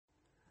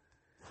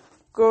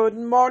Good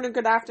morning,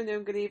 good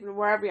afternoon, good evening,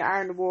 wherever you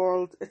are in the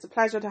world. It's a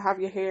pleasure to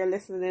have you here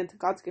listening in to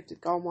God's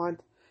Gifted Goldmine,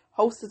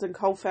 hosted and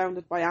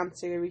co-founded by Anne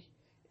Seary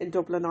in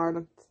Dublin,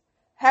 Ireland.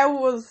 How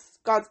was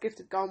God's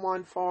Gifted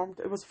Goldmine formed?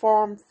 It was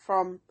formed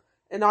from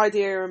an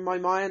idea in my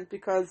mind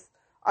because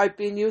I've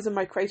been using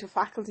my creative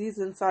faculties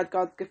inside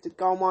God's Gifted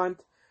Goldmine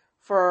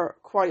for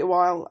quite a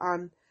while,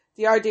 and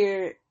the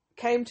idea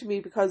came to me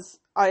because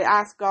I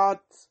asked God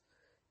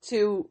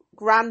to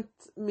grant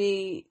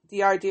me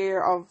the idea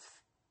of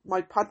my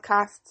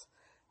podcast,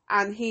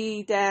 and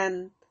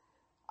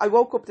I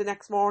woke up the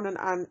next morning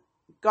and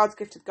God's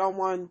Gifted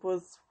Goldmine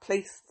was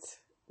placed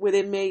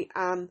within me,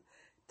 and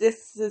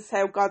this is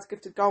how God's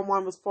Gifted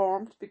Goldmine was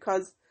formed,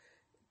 because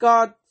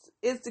God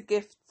is the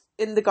gift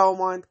in the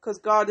goldmine, because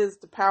God is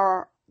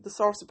the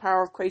source of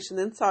power of creation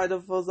inside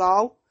of us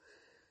all.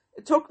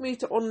 It took me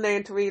to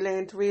unlearn, to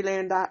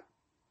relearn that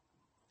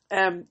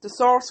the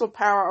source of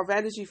power of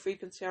energy,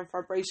 frequency and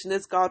vibration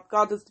is God.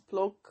 God is the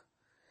plug.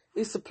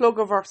 It's the plug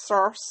of our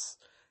source,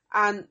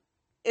 and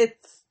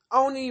it's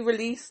only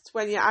released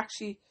when you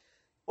actually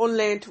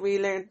unlearn to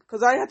relearn.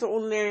 Because I had to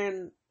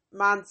unlearn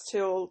man's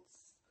tools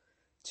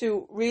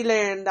to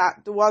relearn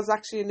that there was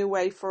actually a new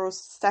way for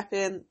us to step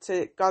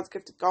into God's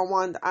Gifted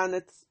Goldmine, and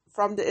it's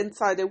from the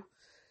inside out.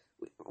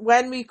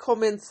 When we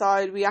come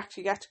inside, we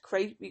actually get to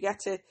create. We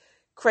get to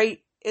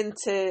create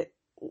into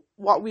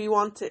what we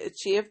want to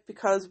achieve,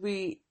 because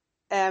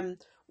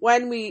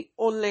when we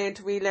unlearn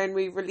to relearn,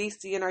 we release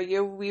the inner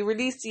you. We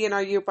release the inner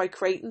you by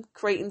creating.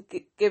 Creating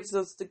gives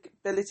us the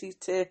ability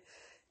to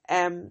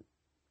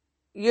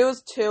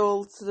use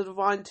tools, the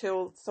divine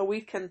tools, so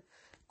we can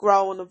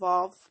grow and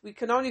evolve. We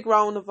can only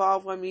grow and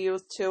evolve when we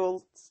use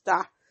tools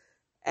that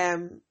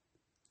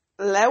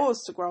allow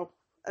us to grow,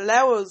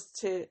 allow us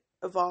to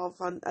evolve,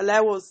 and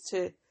allow us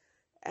to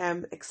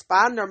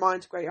expand our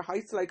mind to greater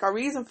heights. Like, our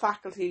reason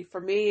faculty for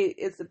me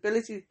is the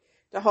ability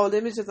to hold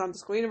images on the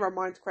screen of our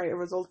mind to create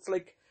results.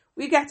 Like,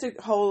 we get to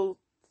hold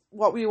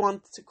what we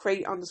want to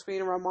create on the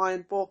screen of our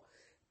mind, but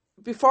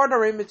before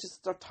their images,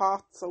 they're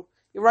thoughts. So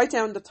you write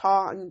down the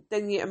thought and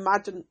then you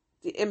imagine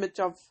the image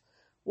of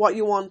what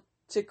you want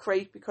to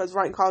create, because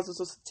writing causes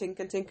us to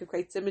think, and thinking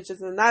creates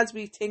images. And as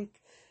we think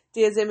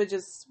these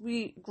images,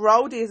 we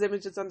grow these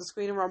images on the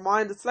screen of our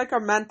mind. It's like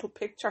our mental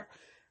picture,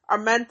 our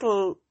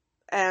mental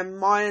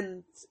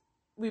mind.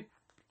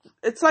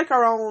 It's like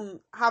our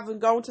own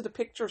going to the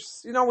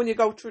pictures. You know, when you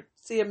go to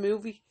see a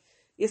movie,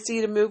 you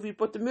see the movie,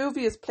 but the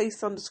movie is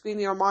placed on the screen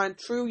of your mind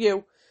through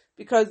you,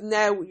 because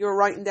now you're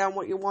writing down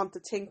what you want to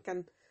think,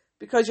 and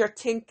because your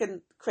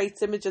thinking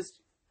creates images.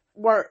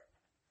 We're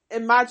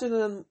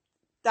imagining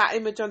that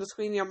image on the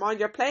screen of your mind.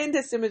 You're playing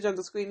this image on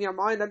the screen of your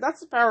mind, and that's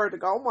the power of the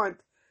goldmine.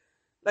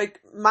 Like,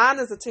 man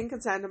is a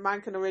thinking center,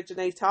 man can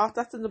originate thought.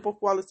 That's in the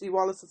book Wallace D.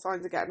 Wallace, The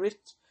Signs of Getting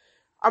Rich.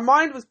 Our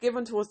mind was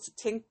given to us to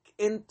think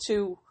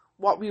into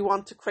what we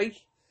want to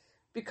create,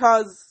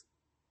 because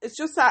it's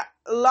just that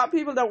a lot of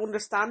people don't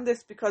understand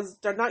this, because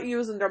they're not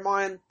using their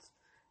mind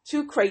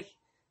to create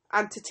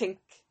and to think,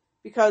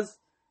 because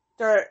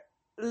they're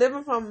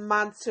living from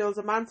man's tools,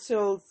 and man's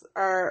tools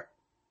are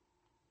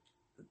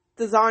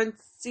designed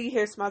see,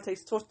 hear, smell,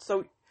 taste, touch.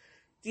 So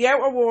the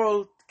outer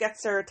world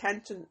gets their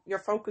attention, your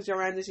focus,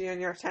 your energy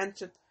and your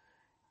attention,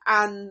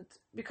 and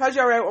because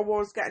your outer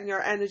world's getting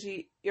your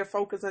energy, your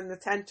focus and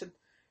attention,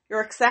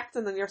 you're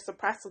accepting and you're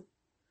suppressing.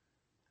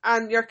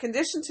 And you're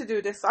conditioned to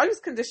do this. I was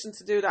conditioned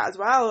to do that as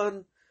well,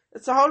 and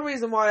it's the whole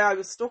reason why I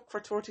was stuck for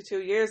 32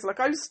 years. Like,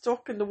 I was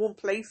stuck in the one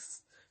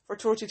place for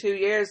 32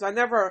 years. I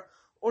never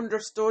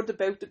understood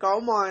about the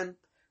goldmine.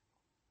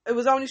 It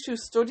was only through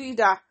studying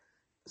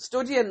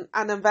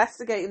and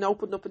investigating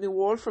opened up a new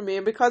world for me.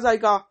 And because I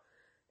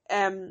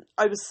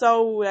was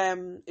so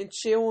in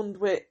tune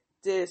with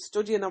the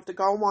studying of the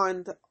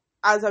goldmine,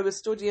 as I was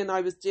studying,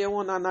 I was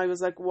doing, and I was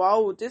like,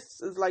 wow,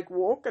 this is like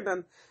working,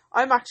 and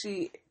I'm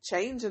actually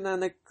changing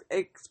and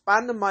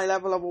expanding my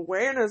level of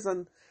awareness,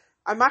 and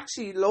I'm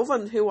actually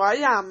loving who I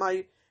am.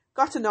 I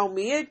got to know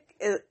me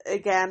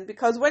again,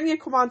 because when you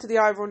come onto the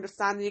eye of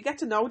understanding, you get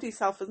to know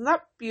yourself. Isn't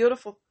that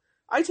beautiful?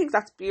 I think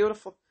that's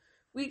beautiful.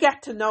 We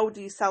get to know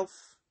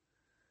yourself.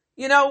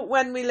 You know,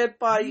 when we live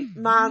by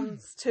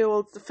man's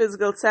tools, the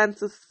physical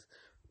senses,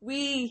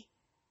 we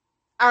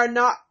are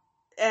not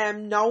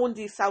knowing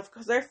the self,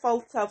 because their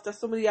false self that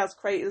somebody else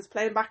created is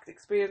playing back the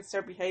experience,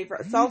 their behaviour.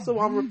 It's also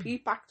on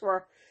repeat back to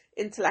our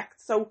intellect.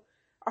 So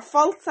our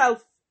false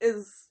self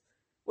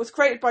was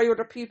created by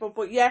other people,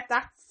 but yet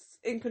that's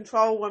in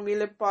control when we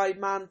live by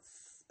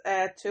man's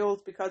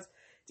tools, because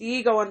the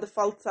ego and the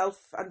false self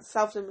and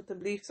self-limiting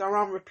beliefs are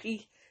on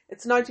repeat.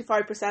 It's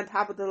 95%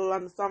 habitual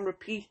and it's on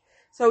repeat.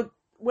 So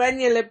when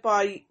you live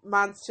by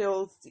man's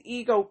tools, the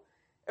ego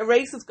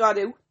erases God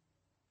out,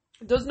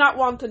 does not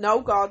want to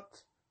know God,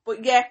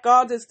 but yet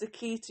God is the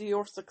key to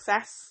your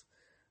success.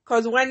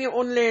 Because when you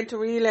unlearn to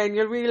relearn,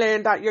 you'll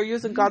relearn that you're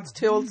using God's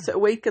tools to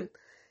awaken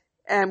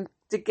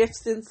the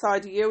gifts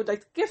inside of you. Like,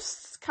 the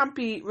gifts can't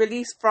be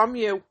released from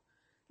you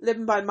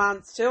living by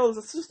man's tools.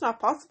 It's just not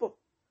possible.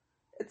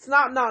 It's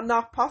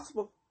not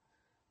possible.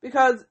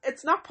 Because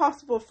it's not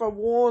possible for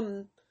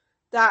one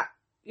that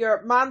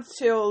your man's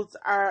tools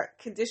are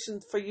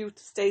conditioned for you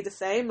to stay the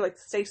same, like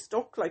to stay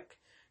stuck. Like,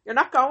 you're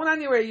not going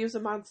anywhere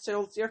using man's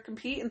tools. You're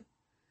competing.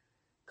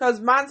 Because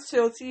man's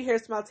tools, see, hear,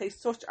 smell,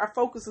 taste, touch, are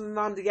focusing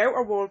on the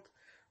outer world.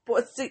 But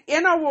it's the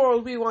inner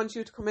world we want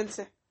you to come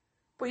into.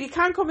 But you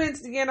can't come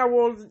into the inner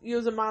world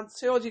using man's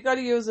tools. You got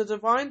to use the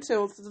divine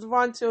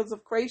tools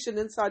of creation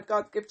inside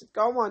God's gifted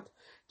God mind.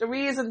 The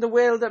reason, the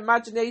will, the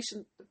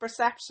imagination, the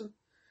perception,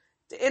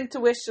 the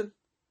intuition,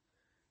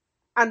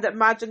 and the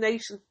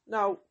imagination.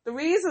 No, the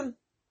reason,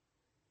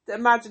 the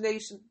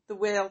imagination, the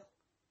will,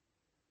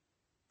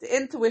 the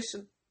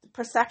intuition, the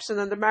perception,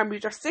 and the memory.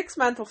 There are 6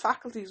 mental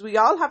faculties. We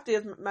all have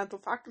these mental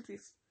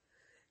faculties.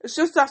 It's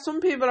just that some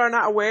people are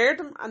not aware of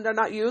them and they're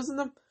not using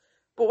them.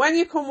 But when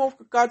you come up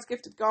with God's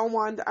gifted God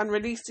mind and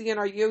release the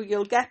inner you,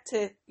 you'll get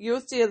to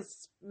use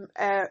these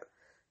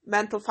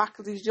mental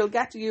faculties. You'll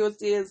get to use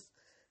these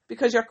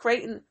because you're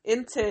creating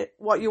into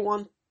what you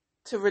want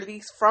to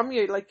release from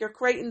you. Like, you're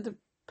creating the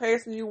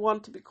person you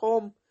want to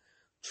become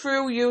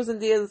through using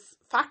these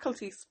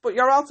faculties. But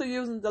you're also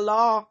using the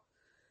law.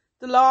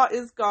 The law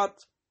is God.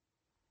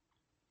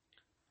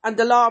 And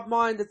the law of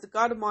mind is the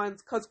God of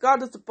minds, because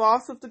God is the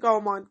boss of the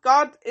God mind.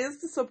 God is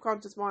the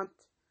subconscious mind.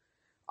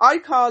 I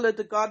call it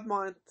the God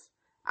mind.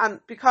 And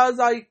because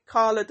I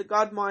call it the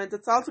God mind,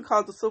 it's also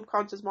called the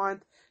subconscious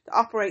mind, the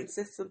operating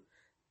system,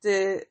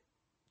 the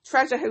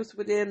treasure house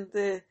within,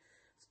 the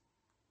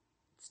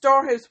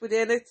storehouse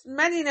within. It's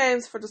many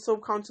names for the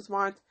subconscious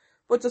mind.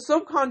 But the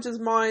subconscious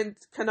mind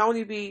can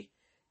only be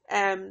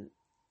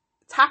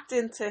tapped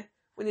into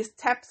when you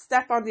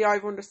step on the eye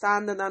of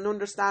understanding, and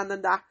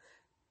understanding that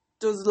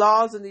there's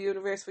laws in the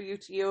universe for you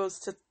to use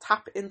to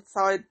tap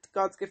inside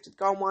God's gifted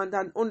God mind,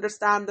 and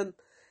understanding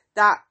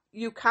that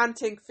you can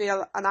think,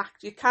 feel and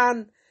act. You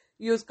can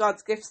use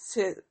God's gifts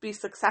to be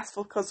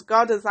successful, because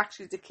God is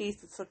actually the key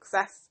to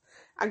success,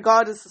 and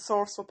God is the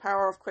sourceful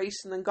power of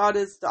creation, and God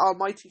is the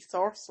almighty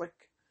source.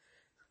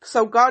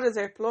 So God is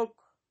our plug.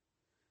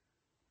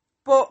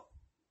 But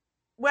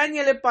when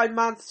you live by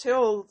man's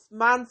tools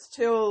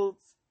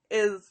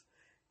is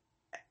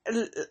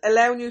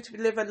allowing you to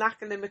live in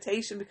lack and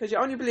limitation, because you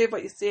only believe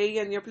what you see,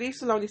 and your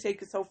beliefs will only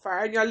take you so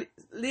far, and you're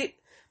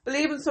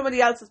believing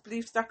somebody else's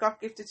beliefs that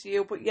got gifted to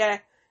you. But yeah,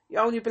 you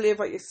only believe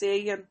what you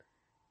see, and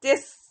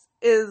this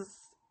is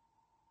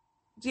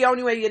the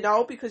only way you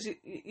know, because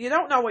you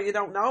don't know what you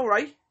don't know,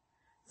 right?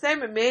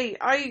 Same with me.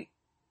 I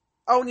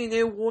only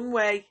knew one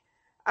way,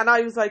 and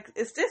I was like,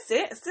 is this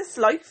it? Is this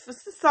life?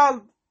 Is this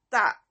all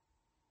that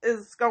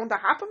is going to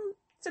happen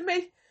to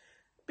me?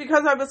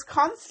 Because I was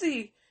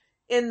constantly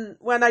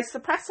when I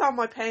suppress all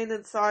my pain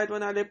inside,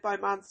 when I lived by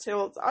man's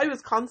tools, I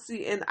was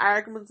constantly in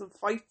arguments and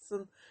fights,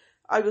 and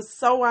I was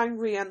so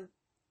angry, and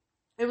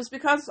it was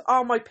because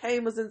all my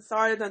pain was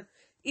inside, and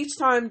each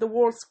time the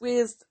world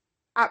squeezed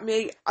at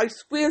me, I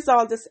squeezed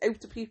all this out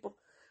to people.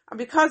 And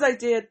because I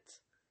did,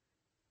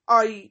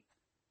 I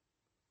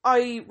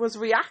was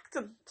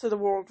reacting to the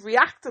world,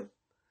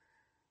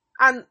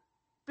 and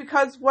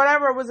because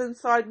whatever was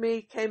inside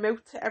me came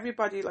out to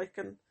everybody,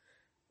 and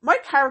my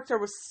character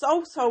was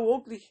so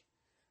ugly,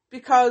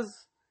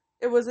 because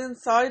it was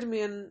inside me,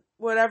 and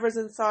whatever's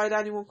inside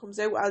anyone comes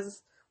out.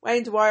 As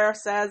Wayne Dwyer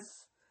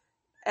says,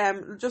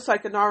 just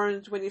like an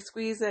orange, when you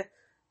squeeze it,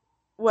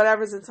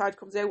 whatever's inside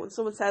comes out. And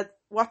someone said,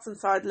 what's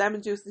inside?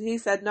 Lemon juice. And he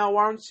said, no,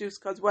 orange juice,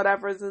 because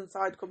whatever's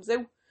inside comes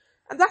out.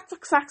 And that's the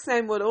exact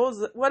same with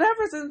us.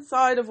 Whatever's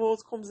inside of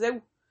us comes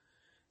out.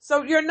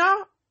 So you're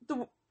not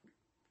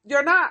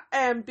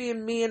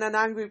being mean and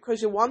angry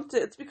because you want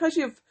it. It's because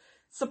you've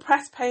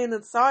suppressed pain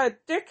inside.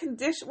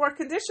 We're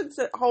conditioned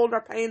to hold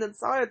our pain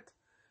inside.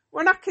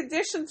 We're not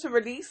conditioned to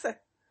release it.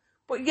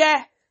 But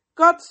yeah,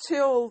 God's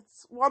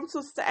tools wants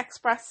us to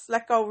express,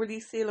 let go,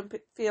 release, heal and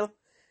feel.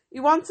 He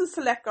wants us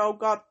to let go,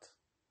 God.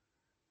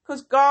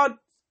 Because God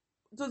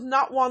does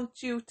not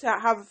want you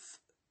to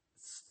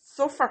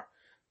suffer.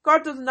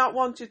 God does not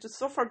want you to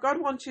suffer. God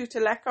wants you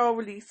to let go,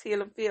 release,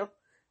 heal and feel.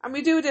 And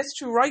we do this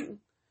through writing.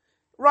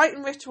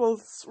 Writing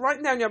rituals,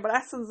 writing down your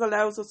blessings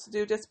allows us to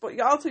do this, but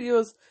you also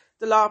use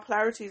the law of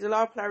polarity. The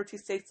law of polarity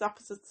states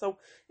opposite. So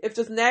if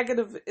there's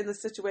negative in the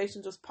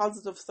situation, there's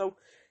positive. So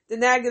the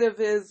negative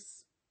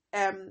is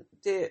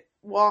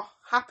what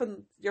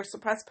happened, your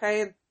suppressed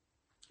pain.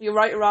 You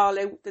write it all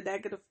out, the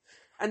negative.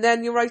 And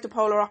then you write the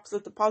polar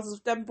opposite, the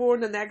positive. Then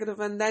burn the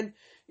negative, and then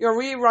you're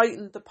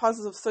rewriting the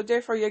positive. So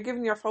therefore you're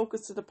giving your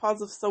focus to the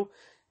positive. So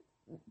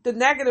the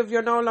negative,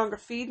 you're no longer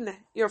feeding it.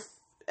 You're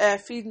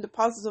feeding the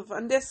positive.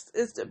 And this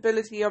is the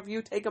ability of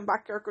you taking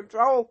back your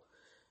control.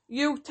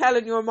 You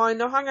telling your mind,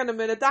 no, hang on a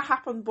minute, that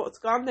happened, but it's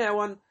gone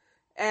now,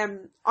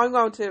 and I'm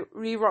going to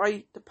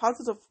rewrite the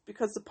positive,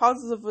 because the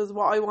positive is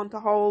what I want to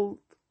hold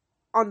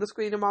on the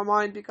screen of my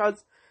mind,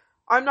 because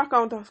I'm not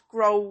going to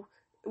grow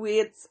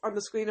weeds on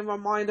the screen of my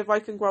mind if I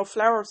can grow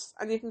flowers.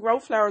 And you can grow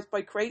flowers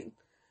by creating,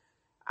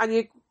 and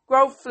you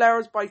grow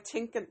flowers by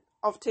thinking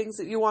of things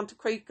that you want to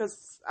create,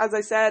 because as I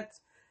said,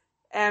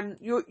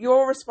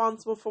 you're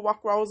responsible for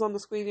what grows on the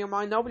screen of your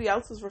mind. Nobody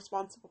else is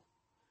responsible.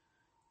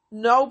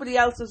 Nobody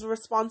else is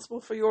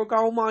responsible for your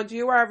goal mind.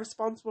 You are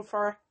responsible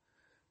for it.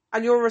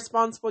 and you're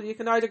responsible. You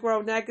can either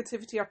grow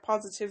negativity or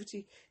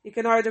positivity. You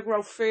can either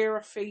grow fear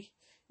or faith.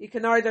 You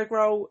can either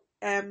grow,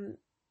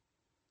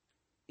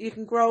 you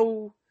can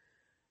grow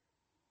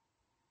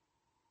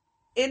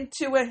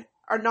into it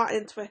or not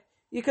into it.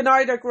 You can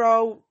either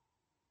grow,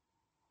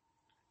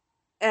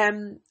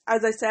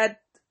 as I said,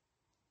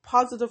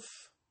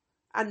 positive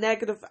and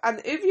negative.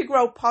 And if you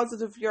grow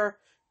positive, you're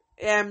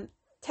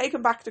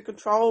taking back the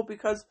control,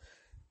 because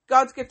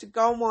God's gifted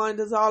goal mind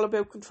is all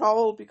about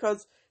control,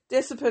 because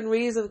discipline,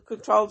 reason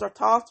controls our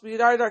thoughts. We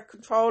either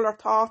control our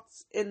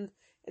thoughts in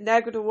a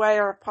negative way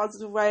or a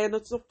positive way, and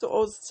it's up to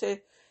us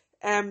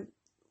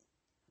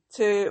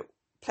to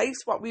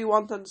place what we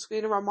want on the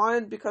screen of our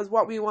mind, because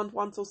what we want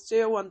wants us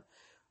to, and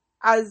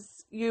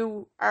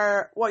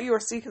what you are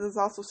seeking is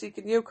also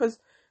seeking you, because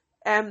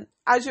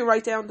as you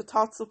write down the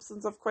thought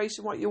substance of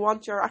creation, what you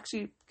want, you're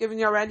actually giving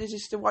your energy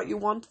to what you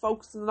want,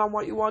 focusing on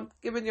what you want,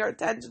 giving your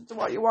attention to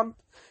what you want.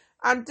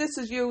 And this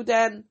is you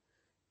then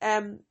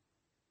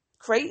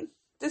creating.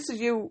 This is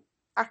you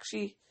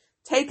actually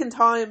taking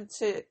time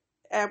to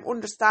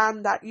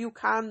understand that you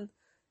can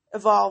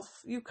evolve.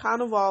 You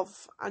can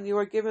evolve, and you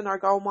are given our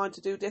goal mind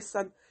to do this.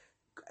 And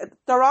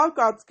they're all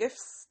God's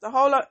gifts. The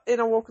whole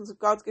inner workings of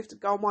God's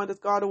gifted goal mind is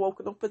God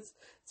awoken up.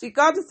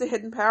 God is the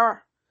hidden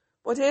power.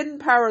 But hidden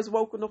power is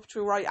woken up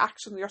through right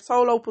action. Your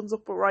soul opens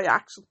up with right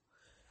action.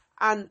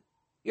 And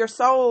your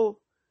soul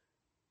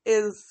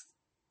is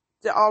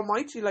the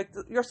Almighty.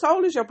 Your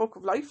soul is your book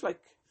of life.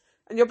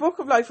 And your book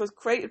of life was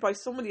created by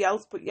somebody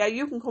else. But yeah,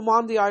 you can come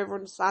on the eye of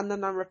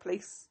understanding and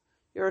replace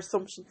your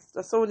assumptions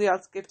that somebody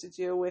else gifted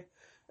you with,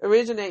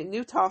 originating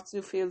new thoughts,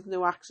 new feelings,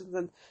 new actions.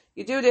 And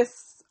you do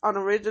this on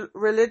a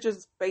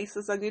religious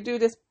basis. And you do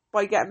this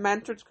by getting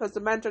mentored, because the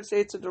mentor is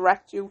here to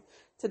direct you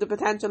to the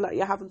potential that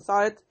you have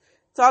inside.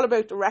 It's all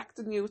about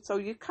directing you so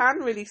you can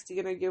release the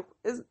inner you.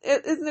 Isn't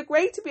it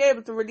great to be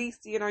able to release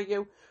the inner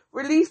you?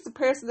 Release the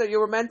person that you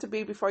were meant to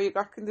be before you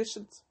got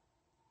conditioned.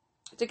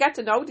 To get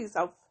to know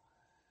yourself.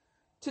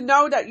 To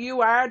know that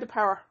you are the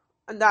power.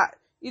 And that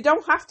you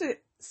don't have to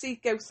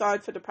seek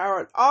outside for the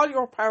power. All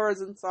your power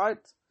is inside.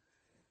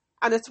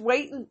 And it's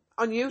waiting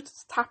on you to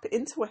tap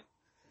into it.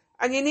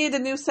 And you need a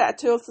new set of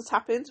tools to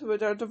tap into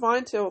it. They're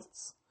divine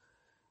tools.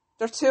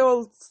 They're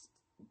tools,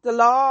 the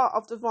law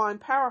of divine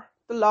power.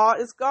 The law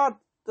is God.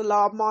 The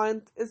law of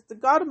mind is the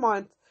God of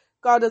mind.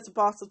 God is the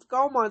boss of the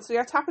goal mind. So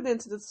you're tapping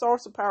into the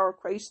source of power of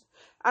creation.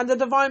 And the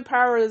divine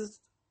power is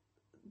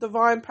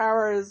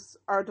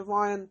our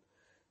divine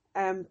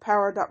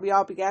power that we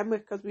all began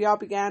with, because we all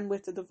began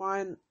with the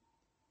divine.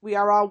 We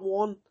are all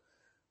one.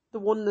 The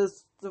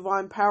oneness,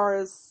 divine power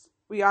is,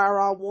 we are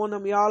all one,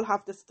 and we all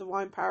have this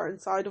divine power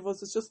inside of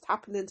us. It's just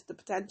tapping into the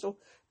potential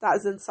that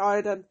is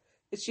inside, and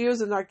it's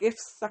using our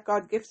gifts that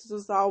God gifted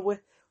us all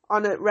with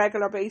on a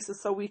regular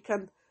basis, so we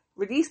can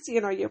release the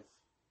inner you,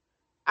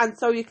 and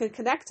so you can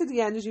connect to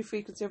the energy,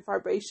 frequency and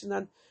vibration,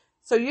 and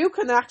so you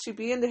can actually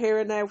be in the here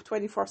and now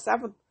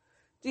 24/7.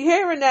 The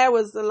here and now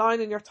is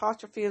aligning your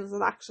thoughts, your feelings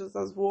and actions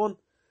as one.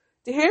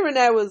 The here and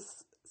now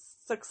is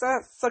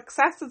success.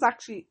 Success is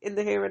actually in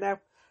the here and now.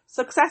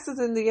 Success is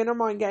in the inner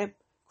mind game.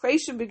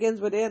 Creation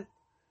begins within.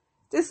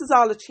 This is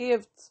all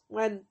achieved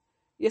when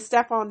you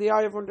step on the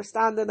eye of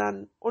understanding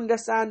and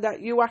understand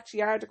that you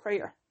actually are the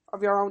creator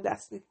of your own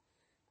destiny.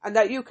 And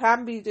that you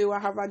can do or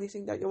have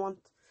anything that you want.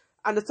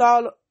 And it's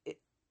all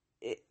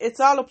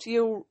up to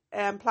you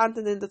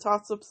planting in the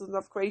thought substance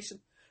of creation.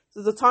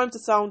 There's a time to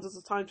sow and there's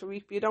a time to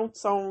reap. You don't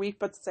sow and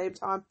reap at the same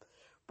time.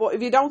 But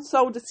if you don't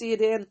sow the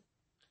seed in,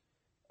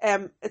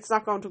 it's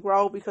not going to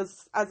grow,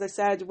 because, as I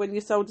said, when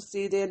you sow the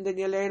seed in, then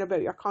you learn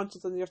about your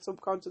conscious and your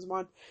subconscious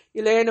mind.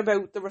 You learn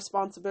about the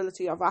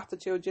responsibility of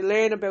attitude. You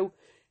learn about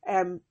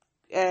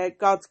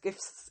God's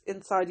gifts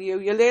inside you.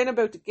 You learn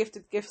about the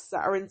gifted gifts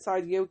that are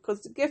inside you,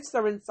 because the gifts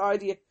are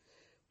inside you,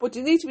 but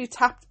you need to be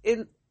tapped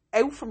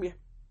out from you.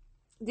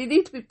 They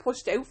need to be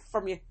pushed out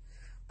from you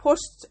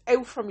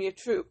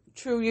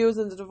through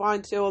using the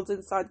divine tools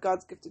inside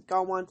God's gifted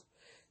goal mind.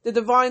 The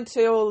divine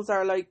tools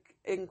are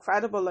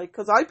incredible,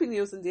 because I've been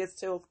using these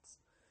tools.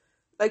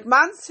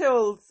 Man's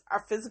tools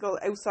are physical,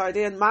 outside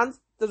in.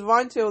 The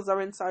divine tools are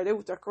inside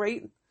out. They're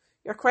creating.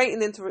 You're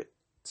creating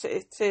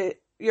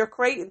you're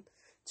creating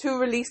to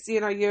release the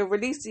inner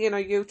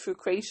you through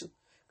creation,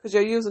 because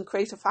you're using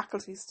creative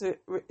faculties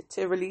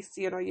to release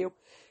the inner you.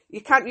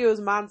 You can't use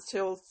man's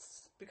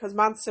tools, because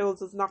man's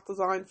tools is not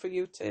designed for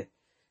you to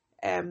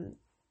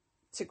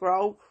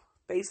grow,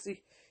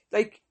 basically.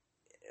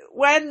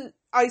 When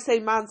I say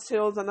man's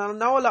tools, and I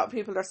know a lot of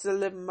people are still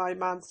living by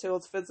man's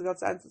tools, physical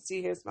sense, and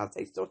see, hear, smell,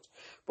 taste, touch,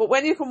 but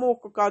when you can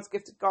work with God's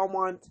gifted goal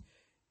mind,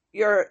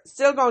 you're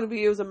still going to be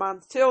using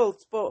man's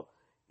tools, but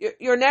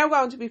you're now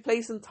going to be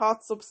placing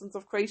thought substance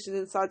of creation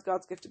inside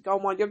God's gifted goal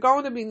mind. You're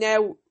going to be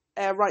now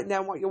writing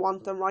down what you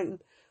want and writing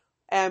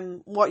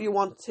what you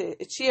want to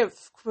achieve,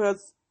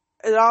 because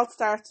it all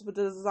starts with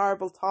the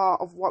desirable thought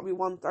of what we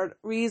want, or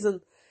the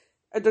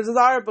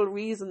desirable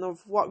reason of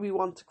what we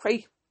want to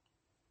create.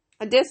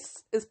 And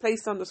this is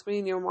placed on the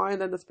screen of your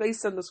mind, and it's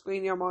placed on the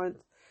screen of your mind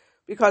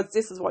because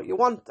this is what you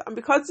want. And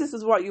because this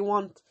is what you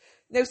want,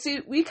 Now, see,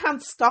 we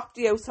can't stop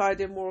the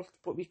outside in world,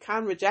 but we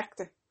can reject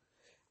it.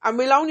 And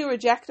we'll only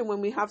reject it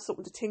when we have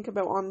something to think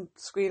about on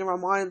the screen of our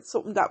mind,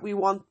 something that we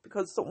want,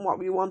 because something what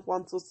we want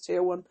wants us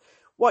to. And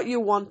what you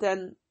want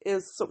then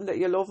is something that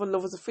you love, and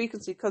love is a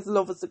frequency, because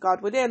love is the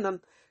God within. And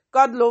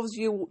God loves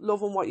you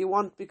loving what you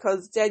want,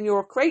 because then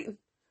you're creating.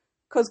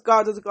 Because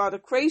God is a God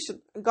of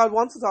creation, and God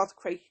wants us all to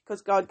create,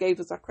 because God gave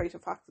us our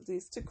creative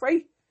faculties to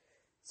create.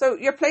 So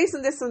you're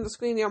placing this on the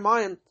screen of your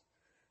mind.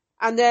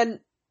 And then,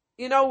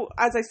 you know,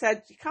 as I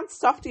said, you can't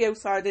stop the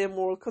outside in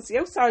world, because the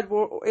outside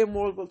in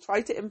world will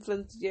try to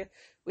influence you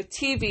with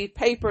TV,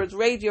 papers,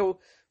 radio,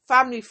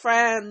 family,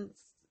 friends,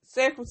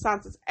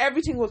 circumstances.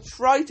 Everything will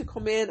try to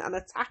come in and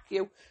attack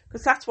you,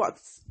 because that's what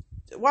it's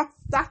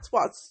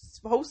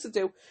supposed to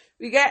do.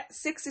 We get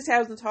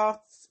 60,000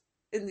 thoughts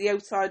in the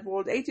outside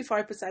world,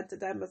 85%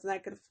 of them is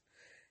negative.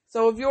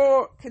 So if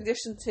you're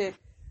conditioned to,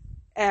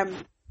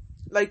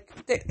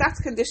 that's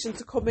conditioned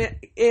to come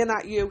in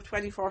at you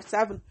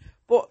 24/7.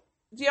 But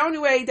the only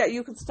way that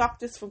you can stop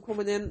this from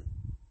coming in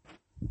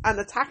and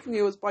attacking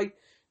you is by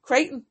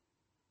creating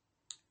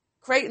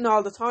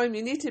all the time.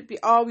 You need to be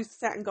always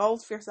setting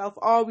goals for yourself,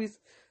 always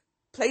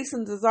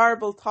placing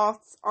desirable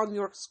thoughts on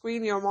your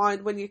screen of your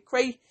mind. When you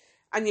create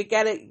and you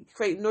get it, you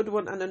create another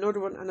one and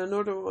another one and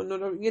another one,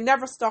 another one. You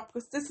never stop,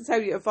 because this is how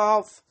you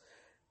evolve.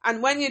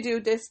 And when you do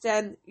this,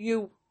 then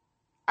you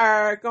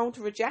are going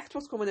to reject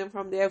what's coming in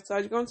from the outside.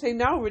 You're going to say,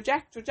 no,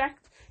 reject.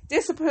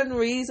 Discipline,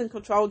 reason,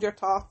 control your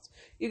thoughts.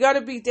 You got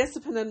to be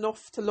disciplined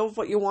enough to love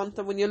what you want.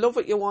 And when you love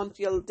what you want,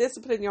 you'll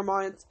discipline your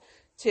mind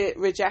to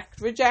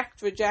reject.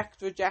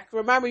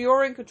 Remember,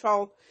 you're in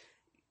control.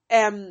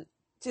 To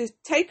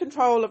take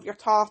control of your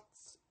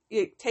thoughts,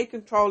 you take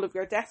control of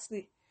your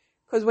destiny.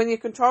 Because when you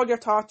control your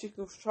thoughts, you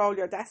can control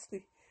your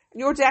destiny. And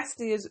your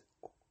destiny is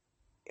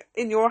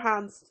in your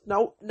hands.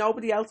 No,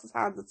 nobody else's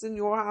hands. It's in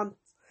your hands.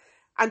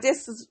 And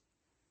this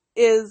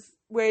is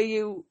where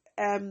you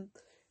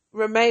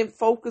remain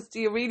focused. Do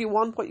you really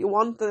want what you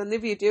want? And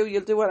if you do,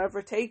 you'll do whatever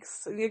it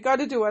takes. And you got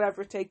to do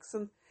whatever it takes.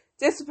 And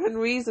discipline,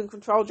 reason,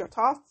 control your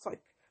thoughts.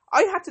 Like,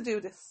 I had to do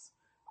this.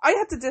 I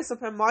had to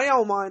discipline my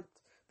own mind,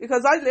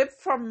 because I lived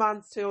from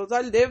man's tools.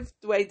 I lived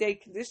the way they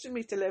conditioned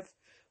me to live.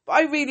 But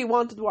I really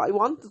wanted what I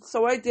wanted,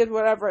 so I did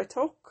whatever it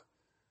took.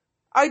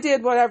 I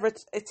did whatever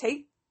it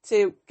takes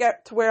to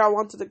get to where I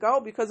wanted to go,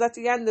 because at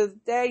the end of the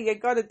day, you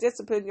got to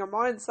discipline your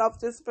mind,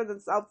 self-discipline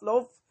and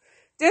self-love.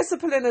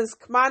 Discipline is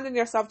commanding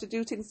yourself to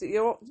do things that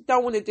you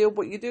don't want to do,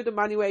 but you do them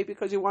anyway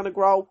because you want to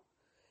grow.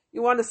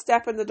 You want to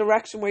step in the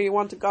direction where you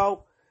want to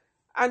go.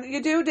 And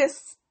you do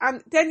this,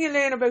 and then you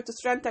learn about the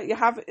strength that you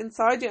have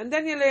inside you, and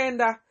then you learn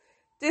that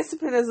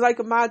discipline is like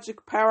a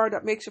magic power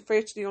that makes you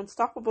virtually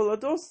unstoppable. It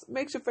does,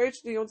 makes you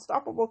virtually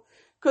unstoppable.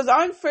 Because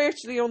I'm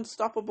virtually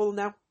unstoppable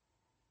now.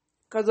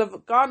 Because I've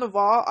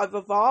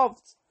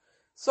evolved.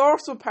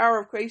 Source of power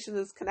of creation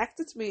is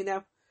connected to me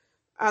now.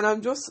 And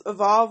I'm just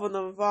evolving.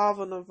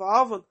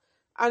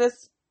 And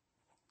it's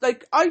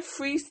like, I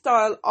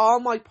freestyle all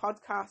my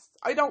podcasts.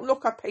 I don't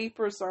look at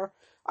papers, or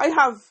I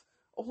have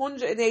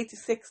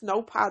 186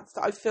 notepads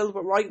that I filled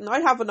with writing.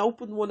 I haven't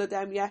opened one of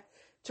them yet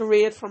to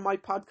read from my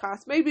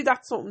podcast. Maybe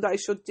that's something that I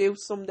should do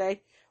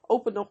someday.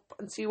 Open up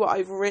and see what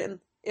I've written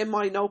in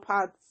my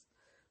notepads.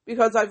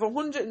 Because I've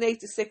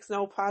 186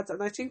 notepads,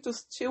 and I think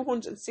there's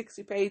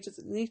 260 pages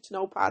in each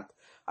notepad.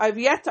 I've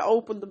yet to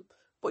open them.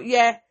 But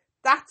yeah,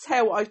 that's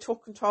how I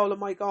took control of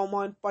my goal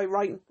mind, by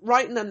writing.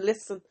 Writing and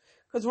listen.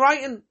 Because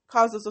writing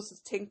causes us to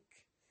think.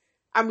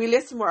 And we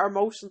listen with our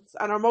emotions.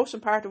 And our emotion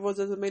part of us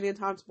is a million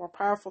times more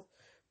powerful.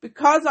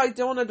 Because I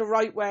done it the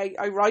right way,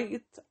 I write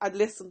it and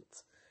listened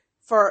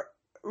for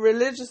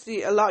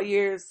religiously a lot of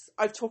years.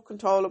 I've took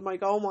control of my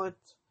goal mind.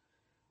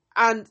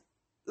 And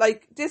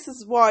like, this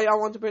is why I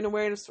want to bring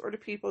awareness to other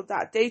people,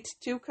 that they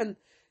too can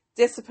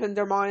discipline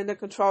their mind and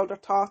control their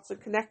thoughts and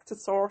connect to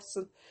source,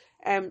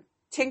 and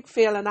think,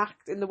 feel and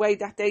act in the way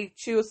that they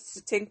choose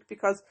to think,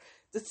 because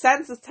the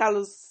senses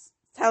tells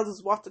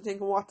us what to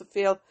think and what to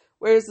feel,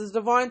 whereas the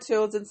divine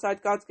tools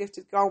inside God's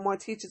gifted goal mind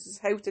teaches us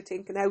how to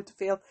think and how to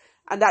feel,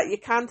 and that you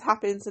can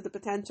tap into the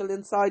potential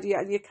inside you,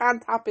 and you can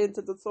tap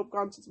into the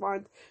subconscious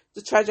mind,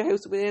 the treasure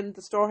house within,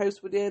 the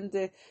storehouse within,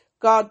 the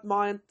God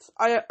mind.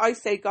 I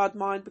say God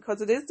mind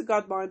because it is the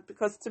God mind,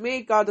 because to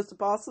me, God is the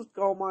boss of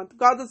goal mind.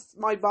 God is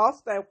my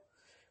boss now,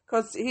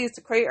 because He is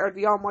the creator,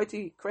 the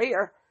almighty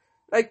creator.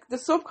 Like, the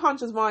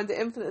subconscious mind, the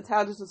infinite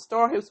intelligence, the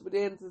storehouse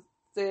within,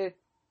 the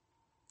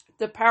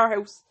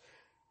powerhouse,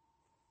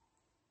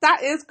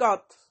 that is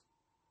God.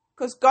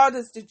 Because God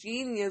is the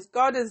genius.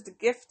 God is the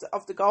gift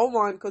of the goal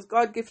mind, because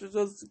God gifted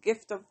us the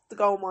gift of the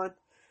goal mind.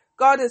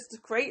 God is the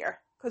creator,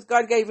 because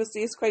God gave us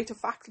these creative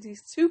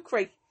faculties to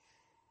create.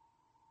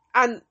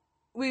 And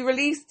we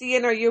release the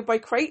inner you by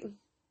creating.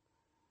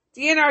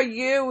 The inner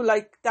you,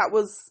 like, that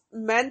was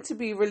meant to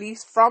be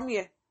released from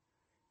you,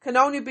 can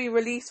only be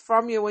released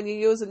from you when you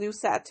use a new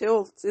set of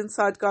tools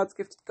inside God's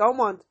gifted goal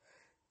mind.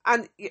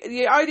 And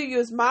you either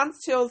use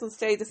man's tools and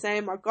stay the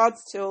same, or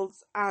God's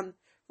tools and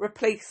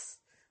replace.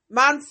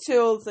 Man's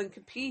tools and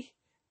compete,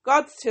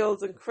 God's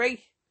tools and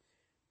create.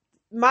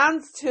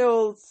 man's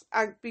tools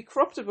and be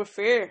corrupted with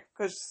fear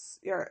because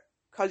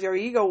your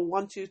ego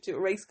wants you to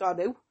erase God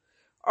out,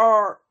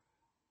 or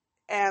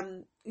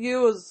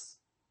use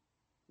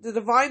the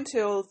divine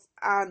tools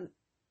and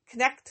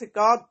connect to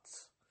God,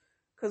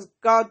 because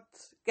God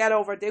get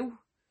overdue.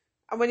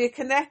 And when you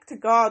connect to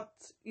God,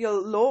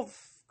 you'll love,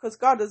 because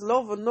God is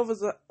love, and love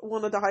is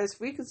one of the highest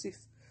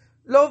frequencies.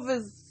 Love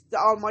is the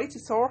almighty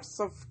source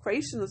of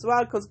creation as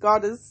well, because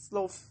God is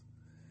love.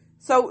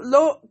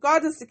 So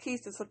God is the key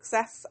to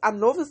success, and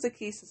love is the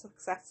key to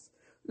success.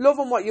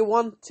 Loving what you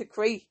want to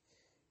create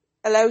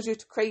allows you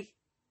to create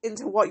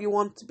into what you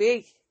want to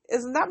be.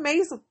 Isn't that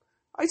amazing?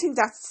 I think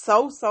that's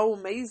so, so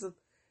amazing.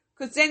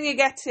 Because then you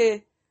get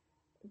to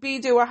be,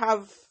 do, or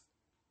have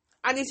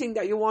anything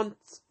that you want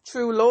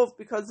through love,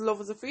 because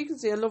love is a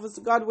frequency, and love is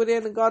the God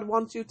within, and God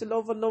wants you to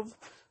love, and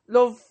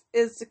love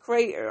is the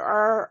creator,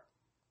 or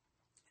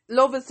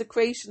love is the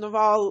creation of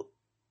all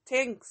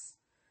things.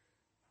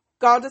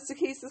 God is the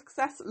key to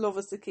success. Love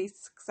is the key to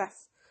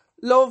success.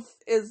 Love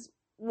is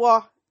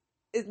what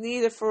is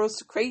needed for us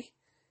to create.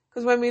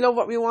 Because when we love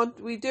what we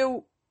want, we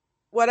do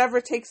whatever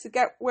it takes to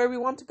get where we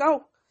want to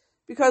go.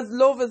 Because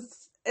love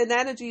is an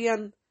energy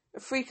and a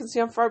frequency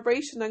and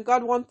vibration, and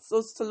God wants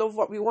us to love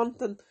what we want,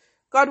 and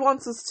God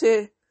wants us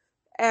to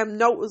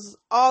notice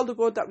all the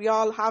good that we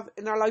all have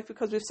in our life,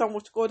 because we have so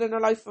much good in our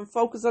life, and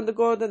focus on the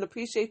good and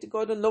appreciate the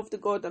good and love the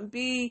good and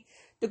be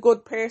the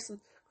good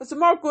person. Because the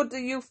more good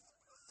that you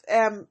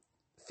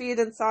feed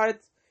inside,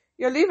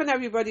 you're leaving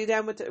everybody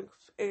then with the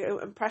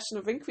impression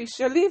of increase.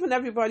 You're leaving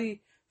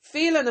everybody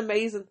feeling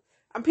amazing,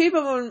 and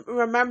people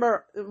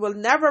will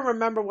never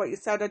remember what you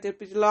said or did,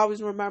 but you'll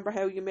always remember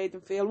how you made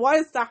them feel. Why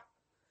is that?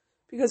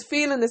 Because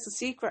feeling is the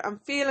secret,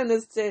 and feeling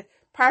is the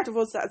part of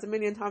us that is a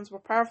million times more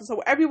powerful.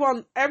 So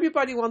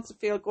everybody wants to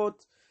feel good,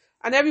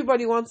 and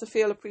everybody wants to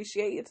feel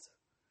appreciated,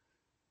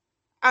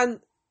 and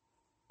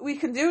we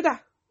can do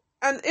that.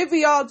 And if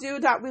we all do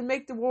that, we'll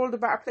make the world a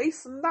better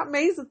place. And that's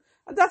amazing.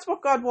 And that's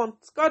what God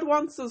wants. God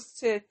wants us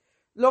to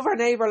love our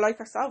neighbour like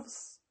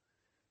ourselves.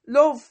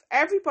 Love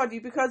everybody,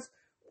 because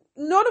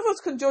none of us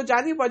can judge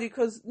anybody,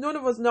 because none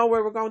of us know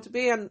where we're going to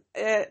be. And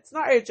it's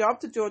not our job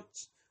to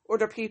judge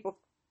other people.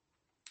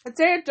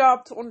 It's our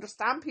job to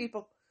understand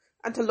people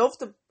and to love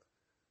them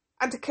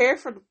and to care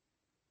for them.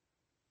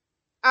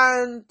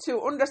 And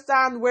to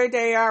understand where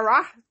they are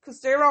at, because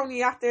they're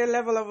only at their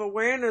level of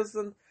awareness,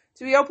 and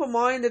to be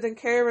open-minded and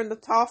caring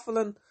and thoughtful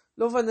and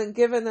loving and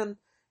giving. And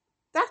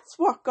that's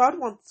what God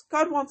wants.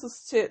 God wants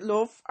us to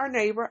love our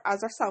neighbour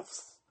as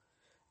ourselves.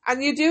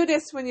 And you do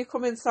this when you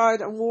come inside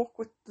and work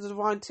with the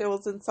divine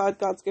tools inside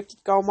God's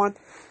gifted gold mine,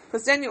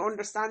 because then you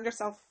understand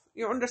yourself.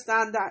 You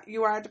understand that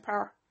you are the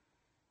power.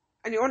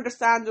 And you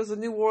understand there's a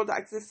new world that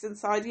exists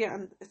inside you,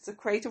 and it's a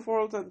creative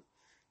world, and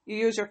you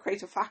use your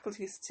creative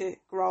faculties to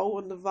grow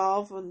and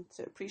evolve and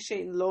to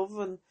appreciate and love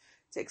and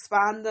to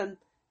expand and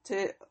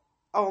to,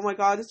 oh my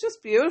God, it's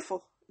just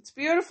beautiful. It's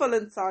beautiful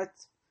inside.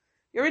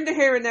 You're in the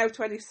here and now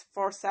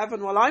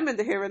 24/7. Well, I'm in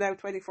the here and now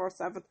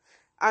 24/7,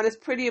 and it's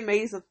pretty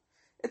amazing.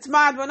 It's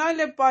mad. When I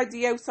lived by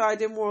the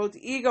outside in world,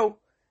 the ego,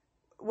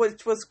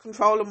 which was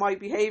controlling my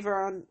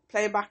behaviour and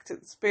playing back to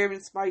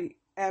experience my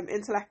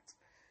intellect,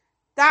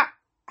 that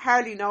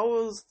hardly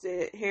knows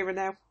the here and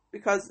now,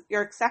 because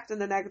you're accepting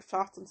the negative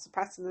thoughts and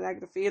suppressing the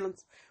negative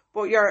feelings.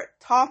 But your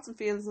thoughts and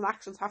feelings and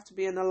actions have to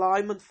be in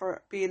alignment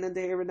for being in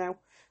the here and now.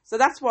 So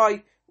that's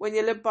why when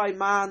you live by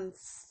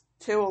man's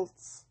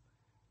tools,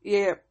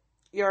 you're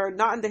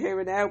not in the here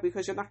and now,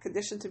 because you're not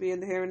conditioned to be in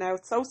the here and now.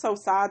 It's so, so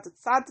sad.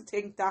 It's sad to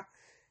think that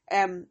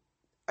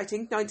I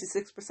think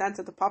 96%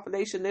 of the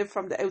population live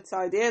from the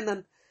outside in,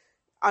 and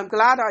I'm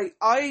glad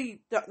I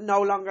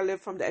no longer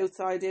live from the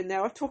outside in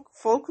now. I took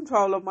full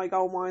control of my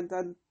gold mind,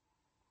 and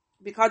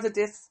because of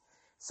this,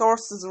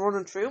 source is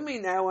running through me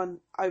now, and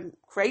I'm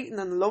creating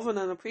and loving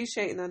and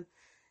appreciating,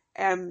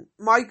 and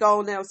my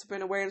goal now is to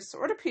bring awareness to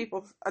other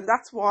people, and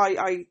that's why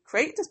I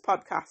create this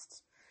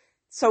podcast.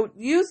 So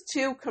you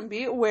too can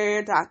be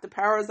aware that the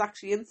power is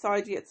actually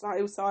inside you, it's not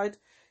outside.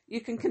 You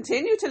can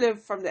continue to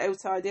live from the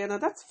outside in,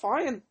 and that's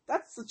fine.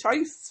 That's the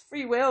choice,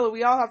 free will.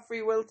 We all have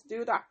free will to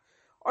do that.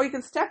 Or you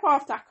can step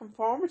off that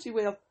conformity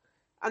wheel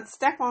and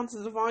step onto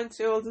the divine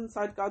tools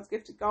inside God's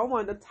gifted gold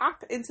mine and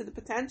tap into the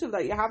potential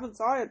that you have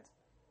inside.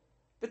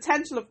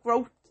 Potential of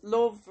growth,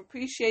 love,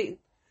 appreciating.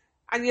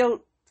 And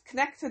you'll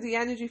connect to the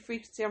energy,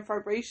 frequency and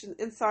vibration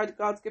inside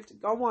God's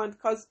gifted gold mine,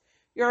 because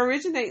you're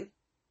originating.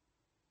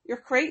 You're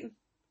creating.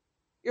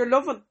 You're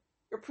loving.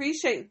 You're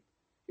appreciating.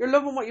 You're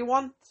loving what you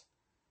want.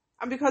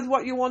 And because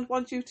what you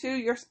want you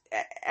to,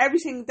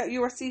 everything that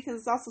you are seeking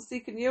is also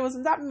seeking you.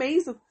 Isn't that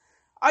amazing?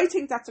 I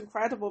think that's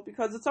incredible,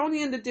 because it's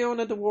only in the doing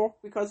of the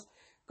work, because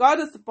God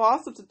is the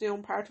boss of the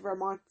doing part of our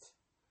mind.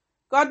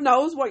 God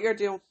knows what you're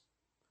doing,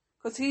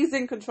 because He's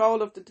in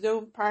control of the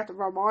doing part of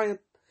our mind.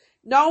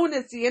 Knowing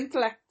is the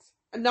intellect,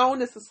 and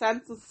knowing is the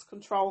senses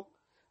control.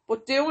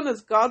 But doing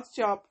is God's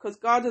job, because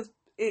God is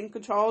in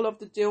control of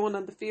the doing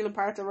and the feeling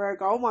part of our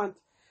gold mind.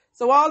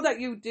 So all that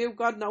you do,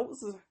 God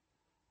notices it.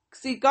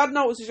 See, God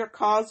notices your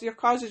cause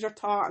is your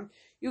thought, and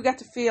you get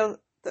to feel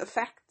the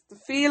effect, The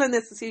feeling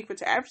is the secret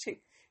to everything.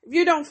 If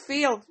you don't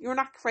feel, you're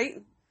not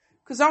creating.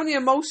 Because only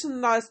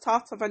emotionalised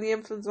thoughts have any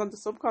influence on the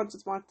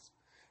subconscious mind.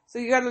 So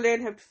you got to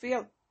learn how to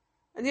feel.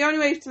 And the only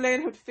way to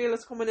learn how to feel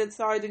is coming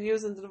inside and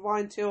using the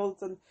divine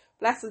tools and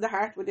blessing the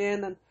heart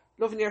within and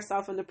loving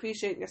yourself and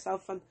appreciating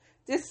yourself. And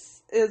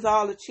this is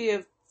all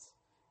achieved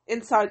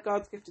inside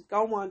God's gifted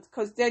Go Mind,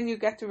 because then you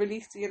get to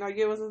release the inner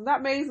you. Isn't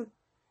that amazing?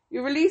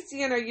 You release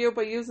the inner you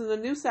by using a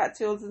new set of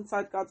tools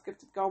inside God's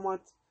gifted Go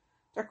Mind.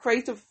 They're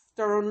creative,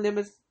 they're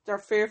unlimited, they're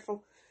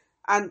fearful,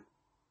 and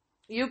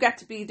you get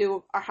to be,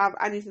 do, or have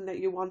anything that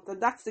you want.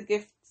 And that's the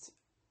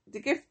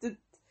gifted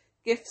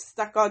gifts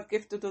that God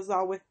gifted us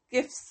all with.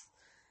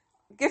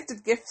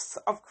 Gifted gifts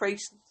of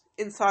creation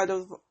inside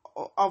of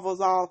us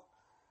all.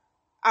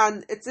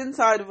 And it's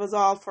inside of us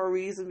all for a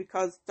reason,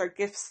 because they're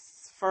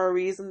gifts for a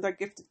reason. They're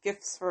gifted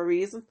gifts for a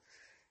reason.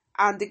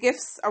 And the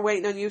gifts are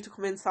waiting on you to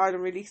come inside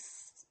and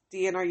release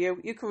the inner you.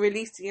 You can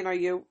release the inner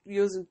you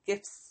using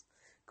gifts.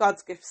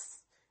 God's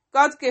gifts.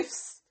 God's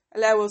gifts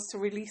allow us to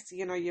release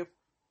the inner you.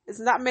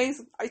 Isn't that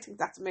amazing? I think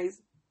that's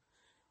amazing.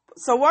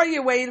 So what are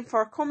you waiting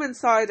for? Come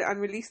inside and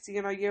release the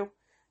inner you.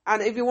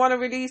 And if you want to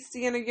release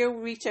the inner you,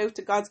 reach out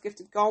to God's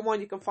Gifted Go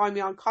Mind. You can find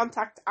me on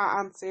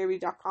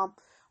contact@ansari.com.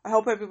 I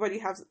hope everybody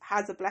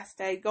has a blessed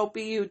day. Go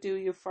be you, do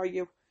you, for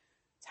you.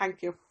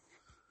 Thank you.